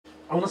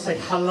I want to say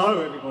hello,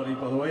 everybody,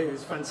 by the way.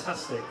 It's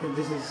fantastic. And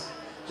this is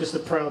just a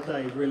proud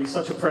day, really.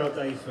 Such a proud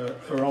day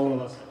for all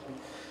of us,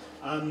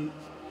 actually.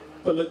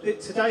 But look,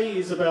 today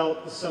is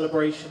about the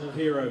celebration of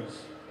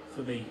heroes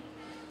for me.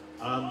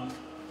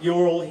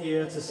 You're all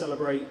here to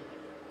celebrate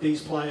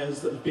these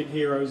players that have been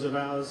heroes of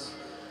ours,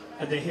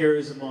 and they're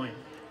heroes of mine.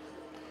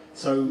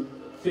 So,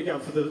 big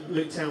up for the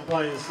Luton Town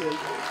players.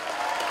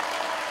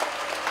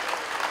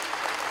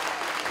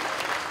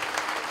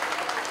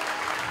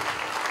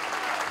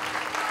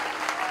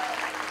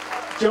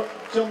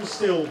 John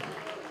Still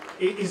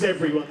is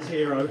everyone's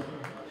hero,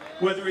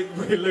 whether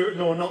we're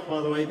Luton or not, by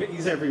the way, but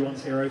he's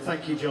everyone's hero.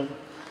 Thank you, John.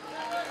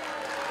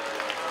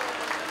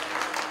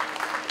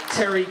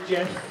 Terry,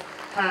 Jeff,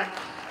 Hack,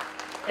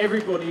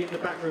 everybody in the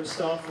backroom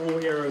staff are all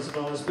heroes of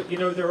ours, but you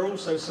know, there are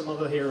also some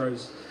other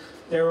heroes.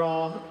 There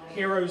are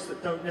heroes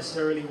that don't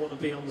necessarily want to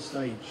be on the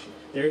stage.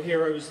 There are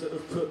heroes that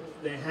have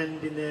put their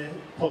hand in their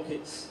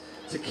pockets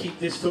to keep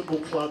this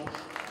football club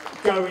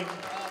going.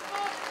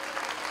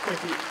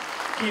 Thank you.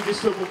 Keep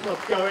this football club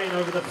going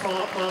over the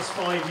past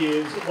 5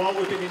 years while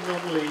we've been in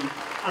non-league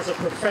as a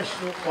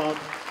professional club,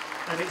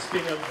 and it's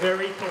been a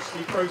very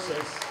costly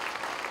process.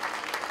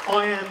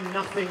 I am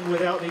nothing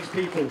without these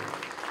people.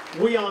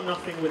 We are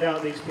nothing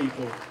without these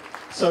people.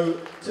 So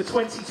to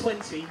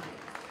 2020,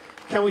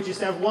 can we just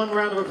have one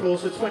round of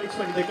applause for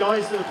 2020, the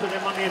guys that have put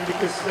their money in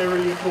because they're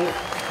really important.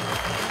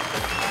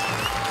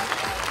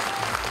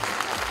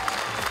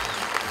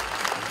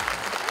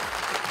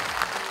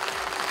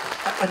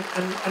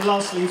 And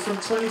lastly, from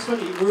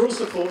 2020, we're all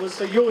supporters,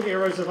 so you're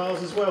heroes of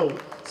ours as well.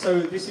 So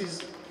this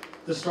is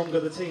the stronger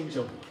the team,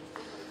 John.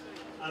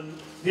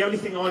 The only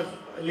thing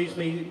leaves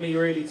me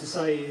really to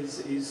say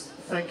is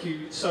thank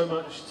you so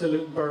much to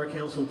Luton Borough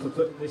Council for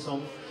putting this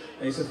on.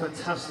 It's a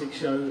fantastic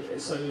show.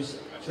 It shows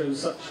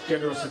such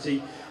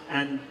generosity,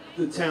 and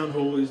the town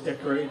hall is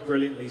decorated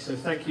brilliantly. So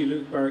thank you,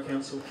 Luton Borough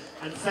Council,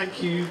 and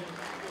thank you,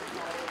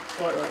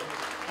 quite right,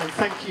 and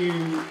thank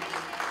you,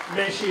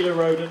 Mayor Sheila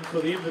Roden,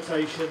 for the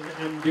invitation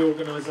and the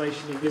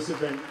organisation of this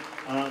event.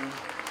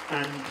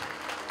 And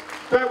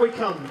back we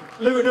come.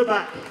 Luton are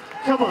back.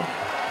 Come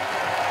on.